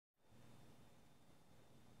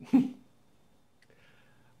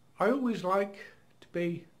I always like to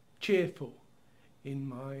be cheerful in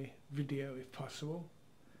my video if possible,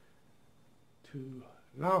 to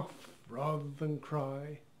laugh rather than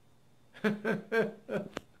cry. But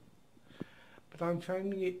I'm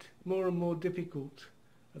finding it more and more difficult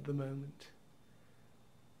at the moment.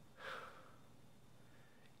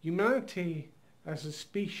 Humanity as a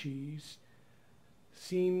species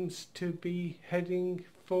seems to be heading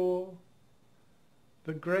for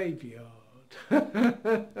the graveyard.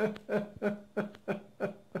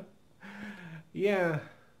 Yeah,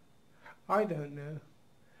 I don't know.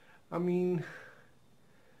 I mean,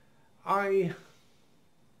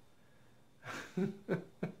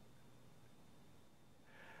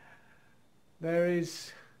 there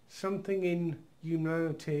is something in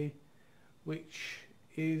humanity which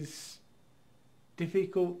is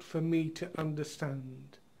difficult for me to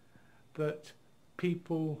understand, that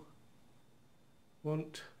people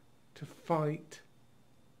want to fight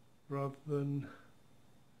rather than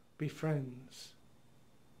be friends.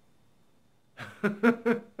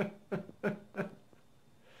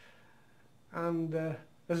 And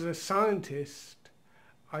as a scientist,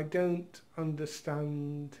 I don't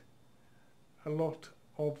understand a lot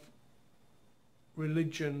of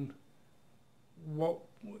religion. What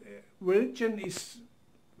religion is,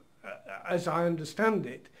 as I understand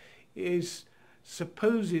it, is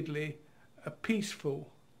supposedly a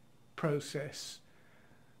peaceful process,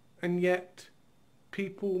 and yet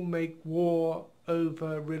people make war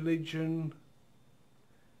over religion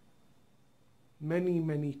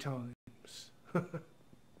many times.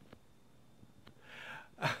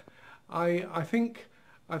 I think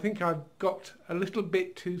I've got a little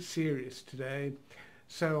bit too serious today,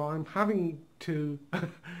 so I'm having to.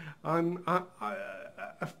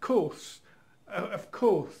 Of course,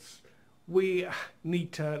 we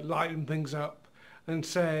need to lighten things up and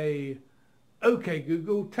say, "Okay,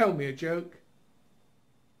 Google, tell me a joke."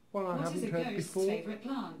 Well, I haven't heard before. What is a ghost's favourite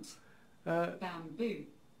plant? Bamboo.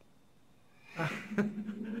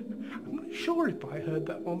 I'm not sure if I heard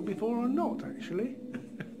that one before or not, actually.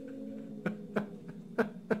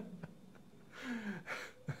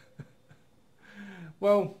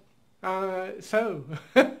 Well, so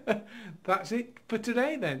that's it for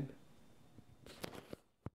today then.